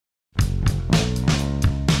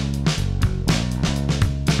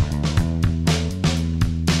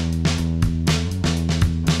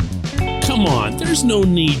come on, there's no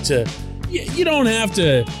need to, you don't have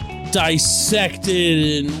to dissect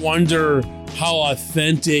it and wonder how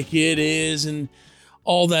authentic it is and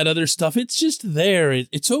all that other stuff. It's just there.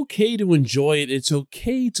 It's okay to enjoy it. It's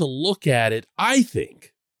okay to look at it, I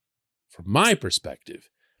think, from my perspective,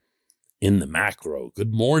 in the macro.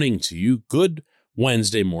 Good morning to you. Good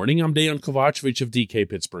Wednesday morning. I'm Dejan Kovacevic of DK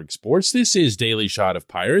Pittsburgh Sports. This is Daily Shot of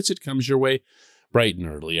Pirates. It comes your way bright and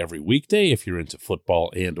early every weekday if you're into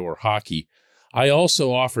football and or hockey. I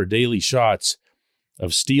also offer daily shots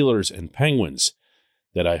of Steelers and Penguins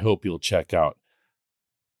that I hope you'll check out.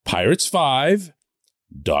 Pirates 5,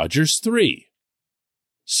 Dodgers 3.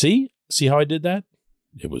 See how I did that?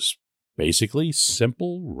 It was basically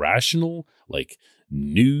simple, rational, like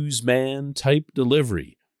newsman type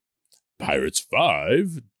delivery. Pirates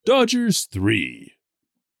 5, Dodgers 3.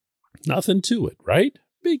 Nothing to it, right?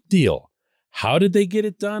 Big deal. How did they get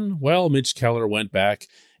it done? Well, Mitch Keller went back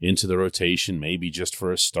into the rotation, maybe just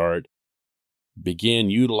for a start, began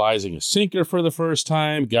utilizing a sinker for the first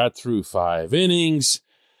time, got through 5 innings.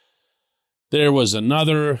 There was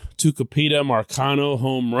another Tucupita Marcano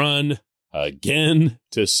home run, again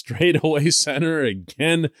to straightaway center,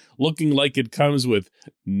 again looking like it comes with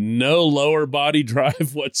no lower body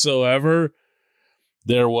drive whatsoever.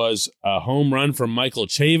 There was a home run from Michael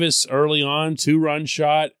Chavis early on, 2-run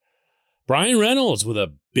shot. Brian Reynolds with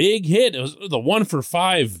a big hit. It was the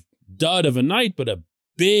 1-for-5 dud of a night, but a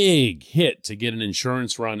big hit to get an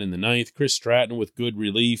insurance run in the 9th. Chris Stratton with good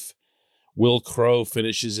relief. Will Crowe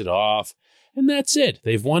finishes it off. And that's it.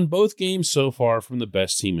 They've won both games so far from the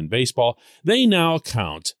best team in baseball. They now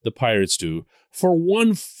count, the Pirates do, for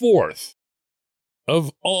 1/4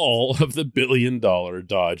 of all of the billion-dollar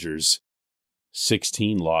Dodgers.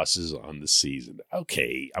 16 losses on the season.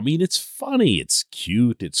 Okay, I mean, it's funny, it's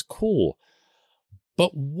cute, it's cool.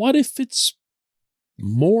 But what if it's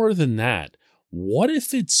more than that? What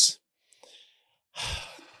if it's...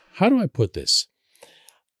 How do I put this?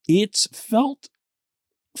 It's felt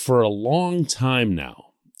for a long time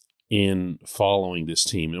now in following this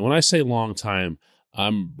team. And when I say long time,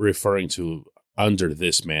 I'm referring to under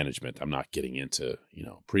this management. I'm not getting into,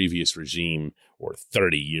 previous regime or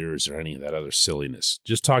 30 years or any of that other silliness.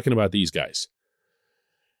 Just talking about these guys.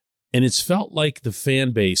 And it's felt like the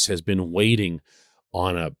fan base has been waiting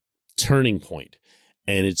on a turning point.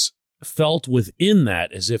 And it's felt within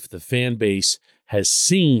that as if the fan base has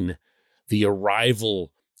seen the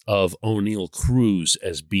arrival of O'Neal Cruz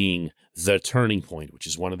as being the turning point, which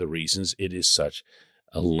is one of the reasons it is such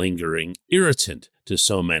a lingering irritant to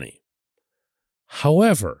so many.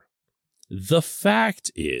 However, the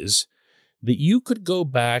fact is that you could go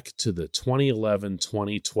back to the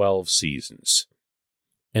 2011-2012 seasons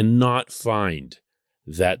and not find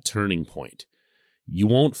that turning point. You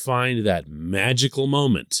won't find that magical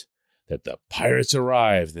moment that the Pirates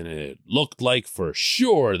arrived and it looked like for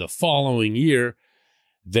sure the following year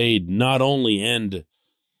they'd not only end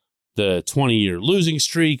the 20-year losing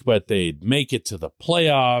streak, but they'd make it to the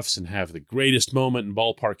playoffs and have the greatest moment in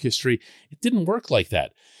ballpark history. It didn't work like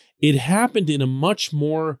that. It happened in a much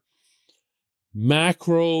more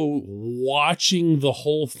macro, watching the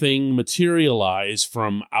whole thing materialize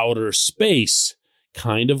from outer space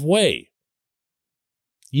kind of way.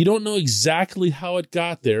 You don't know exactly how it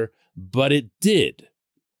got there, but it did.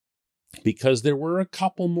 Because there were a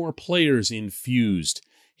couple more players infused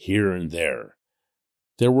here and there.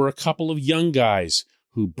 There were a couple of young guys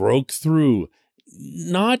who broke through,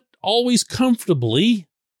 not always comfortably,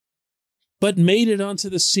 but made it onto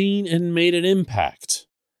the scene and made an impact.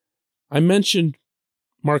 I mentioned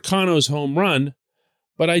Marcano's home run,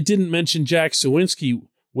 but I didn't mention Jack Suwinski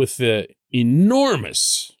with the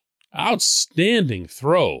enormous, outstanding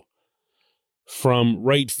throw from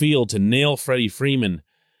right field to nail Freddie Freeman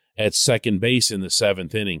at second base in the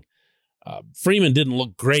 7th inning. Freeman didn't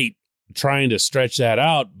look great trying to stretch that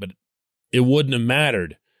out, but it wouldn't have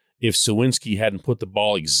mattered if Suwinski hadn't put the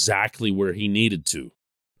ball exactly where he needed to.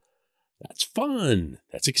 That's fun.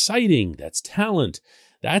 That's exciting. That's talent.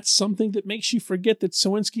 That's something that makes you forget that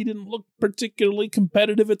Suwinski didn't look particularly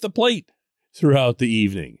competitive at the plate throughout the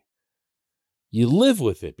evening. You live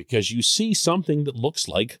with it because you see something that looks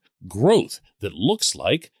like growth, that looks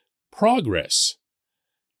like progress.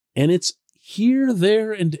 And it's here,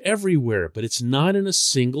 there, and everywhere, but it's not in a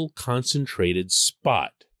single concentrated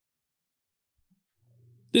spot.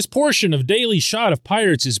 This portion of Daily Shot of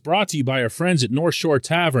Pirates is brought to you by our friends at North Shore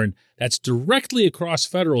Tavern. That's directly across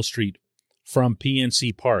Federal Street from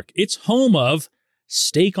PNC Park. It's home of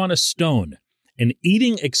Steak on a Stone, an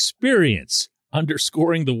eating experience,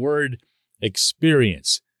 underscoring the word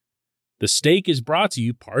experience. The steak is brought to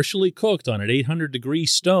you partially cooked on an 800-degree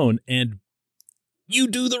stone and You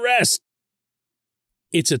do the rest.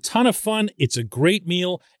 It's a ton of fun. It's a great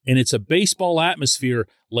meal, and it's a baseball atmosphere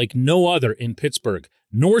like no other in Pittsburgh.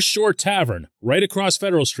 North Shore Tavern, right across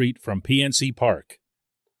Federal Street from PNC Park.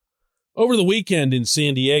 Over the weekend in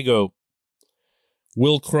San Diego,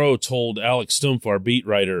 Will Crow told Alex Stumpf, our beat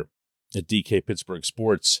writer at DK Pittsburgh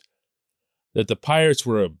Sports, that the Pirates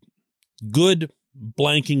were a good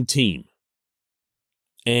blanking team.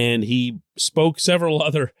 And he spoke several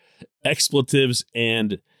other expletives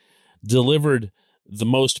and delivered the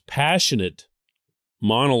most passionate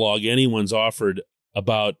monologue anyone's offered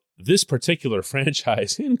about this particular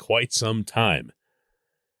franchise in quite some time.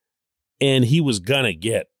 And he was gonna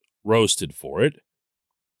get roasted for it.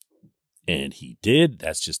 And he did.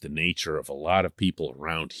 That's just the nature of a lot of people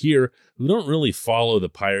around here who don't really follow the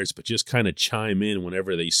Pirates, but just kind of chime in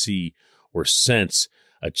whenever they see or sense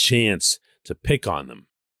a chance to pick on them.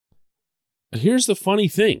 But here's the funny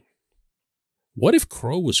thing. What if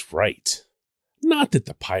Crow was right? Not that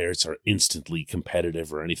the Pirates are instantly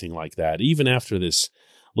competitive or anything like that. Even after this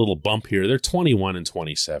little bump here, they're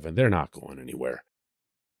 21-27. They're not going anywhere.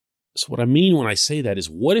 So what I mean when I say that is,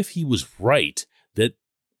 what if he was right that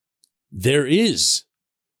there is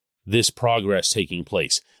this progress taking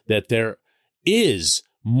place, that there is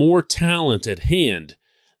more talent at hand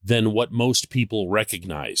than what most people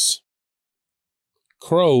recognize?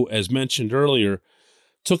 Crow, as mentioned earlier,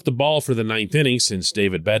 took the ball for the ninth inning since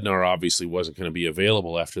David Bednar obviously wasn't going to be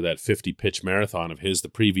available after that 50-pitch marathon of his the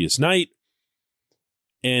previous night.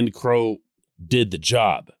 And Crow did the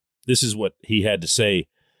job. This is what he had to say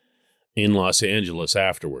in Los Angeles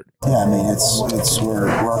afterward. Yeah, I mean, we're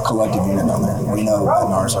a collective unit down there. We know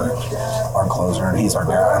Bednar's our closer and he's our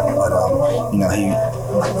guy, but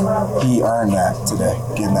he earned that today,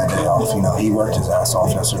 getting that day off. He worked his ass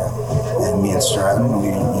off yesterday, and me and Stratton,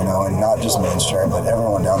 and not just me and Stratton, but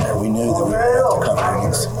everyone down there. We knew that we were going to have to cover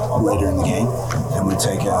innings later in the game, and we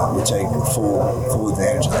take full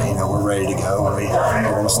advantage of that. We're ready to go. We're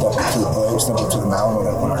going to step up to the plate, step up to the mound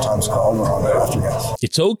when our time's called. We're going to go after guys.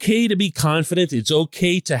 It's okay to be confident. It's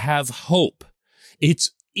okay to have hope.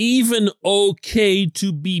 It's even okay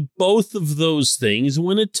to be both of those things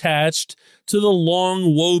when attached to the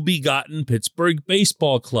long woe-begotten Pittsburgh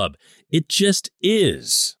Baseball Club. It just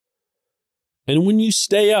is. And when you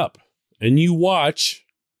stay up and you watch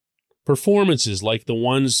performances like the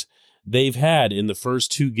ones they've had in the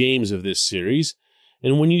first two games of this series,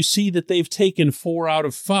 and when you see that they've taken 4 out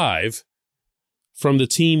of 5 from the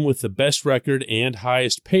team with the best record and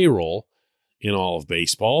highest payroll in all of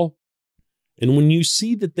baseball, and when you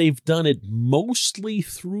see that they've done it mostly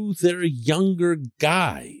through their younger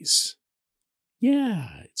guys, yeah,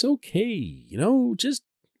 it's okay. Just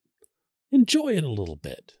enjoy it a little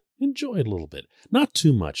bit. Enjoy it a little bit. Not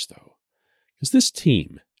too much, though, because this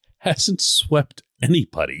team hasn't swept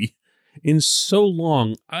anybody in so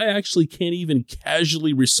long. I actually can't even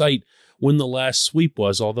casually recite when the last sweep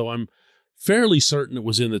was, although I'm fairly certain it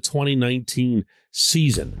was in the 2019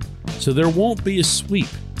 season. So there won't be a sweep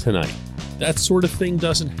tonight. That sort of thing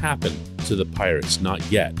doesn't happen to the Pirates, not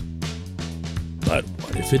yet. But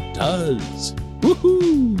what if it does?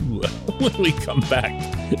 Woohoo! When we come back,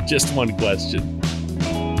 just one question.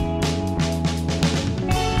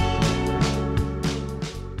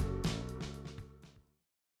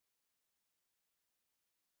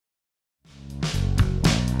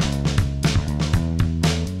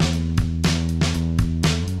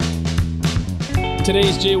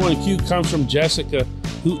 Today's J1Q comes from Jessica,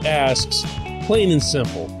 who asks, plain and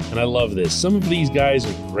simple, and I love this, some of these guys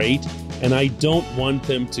are great, and I don't want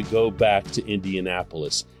them to go back to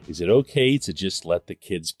Indianapolis. Is it okay to just let the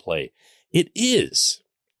kids play? It is.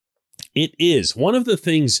 It is. One of the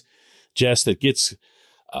things, Jess, that gets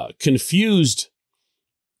confused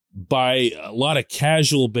by a lot of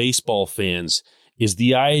casual baseball fans is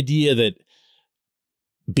the idea that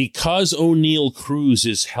because O'Neill Cruz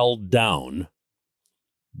is held down,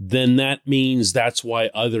 then that means that's why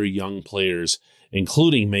other young players,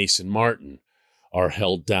 including Mason Martin, are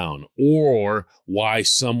held down, or why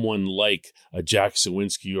someone like a Jack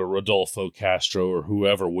Sawinski or Rodolfo Castro or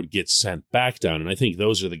whoever would get sent back down. And I think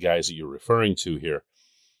those are the guys that you're referring to here.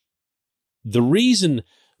 The reason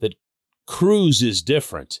that Cruz is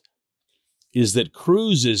different is that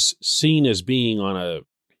Cruz is seen as being on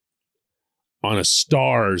a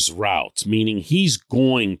star's route, meaning he's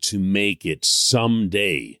going to make it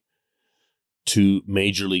someday to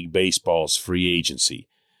Major League Baseball's free agency,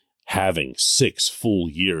 having 6 full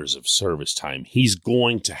years of service time. He's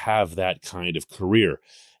going to have that kind of career.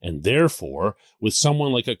 And therefore, with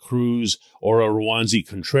someone like a Cruz or a Roansy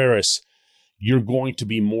Contreras, you're going to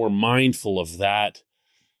be more mindful of that.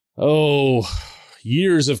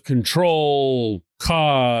 years of control,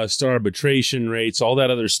 cost, arbitration rates, all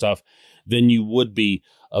that other stuff than you would be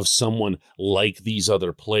of someone like these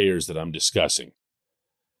other players that I'm discussing.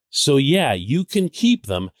 So yeah, you can keep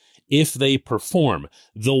them if they perform.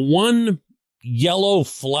 The one yellow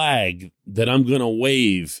flag that I'm going to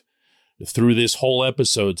wave through this whole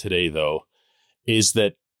episode today, though, is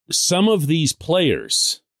that some of these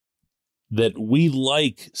players that we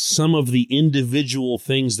like, some of the individual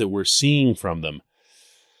things that we're seeing from them,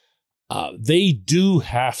 they do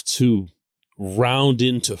have to round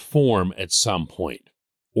into form at some point,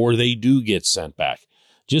 or they do get sent back.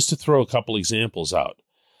 Just to throw a couple examples out.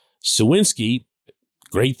 Suwinski,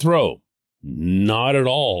 great throw. Not at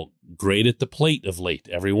all great at the plate of late.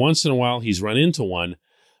 Every once in a while, he's run into one,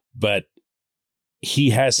 but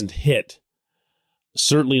he hasn't hit,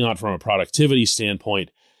 certainly not from a productivity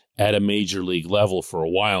standpoint, at a major league level for a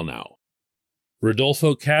while now.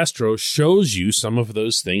 Rodolfo Castro shows you some of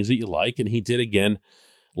those things that you like, and he did again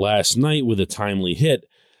last night with a timely hit,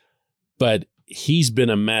 but he's been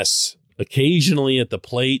a mess occasionally at the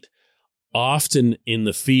plate, often in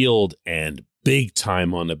the field, and big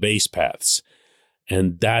time on the base paths.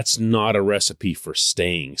 And that's not a recipe for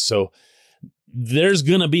staying. So there's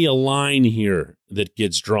going to be a line here that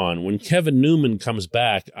gets drawn. When Kevin Newman comes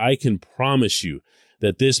back, I can promise you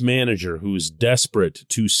that this manager who's desperate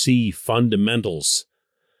to see fundamentals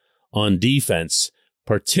on defense,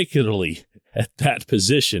 particularly at that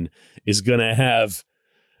position, is going to have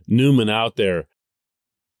Newman out there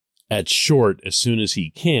at short as soon as he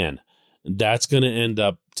can. That's going to end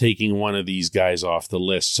up taking one of these guys off the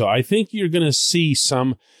list. So I think you're going to see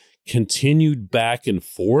some continued back and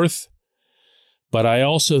forth, but I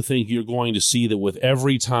also think you're going to see that with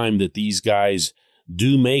every time that these guys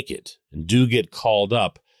do make it and do get called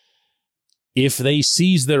up, if they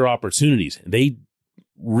seize their opportunities, they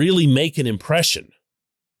really make an impression,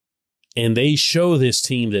 and they show this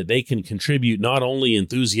team that they can contribute not only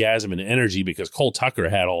enthusiasm and energy, because Cole Tucker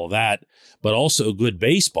had all of that, but also good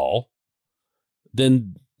baseball,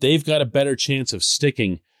 then they've got a better chance of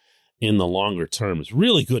sticking in the longer term. It's a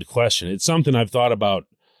really good question. It's something I've thought about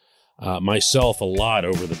myself a lot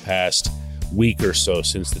over the past week or so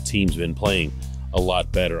since the team's been playing a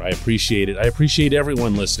lot better. I appreciate it. I appreciate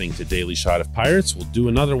everyone listening to Daily Shot of Pirates. We'll do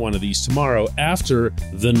another one of these tomorrow after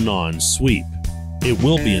the non-sweep. It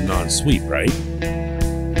will be a non-sweep, right?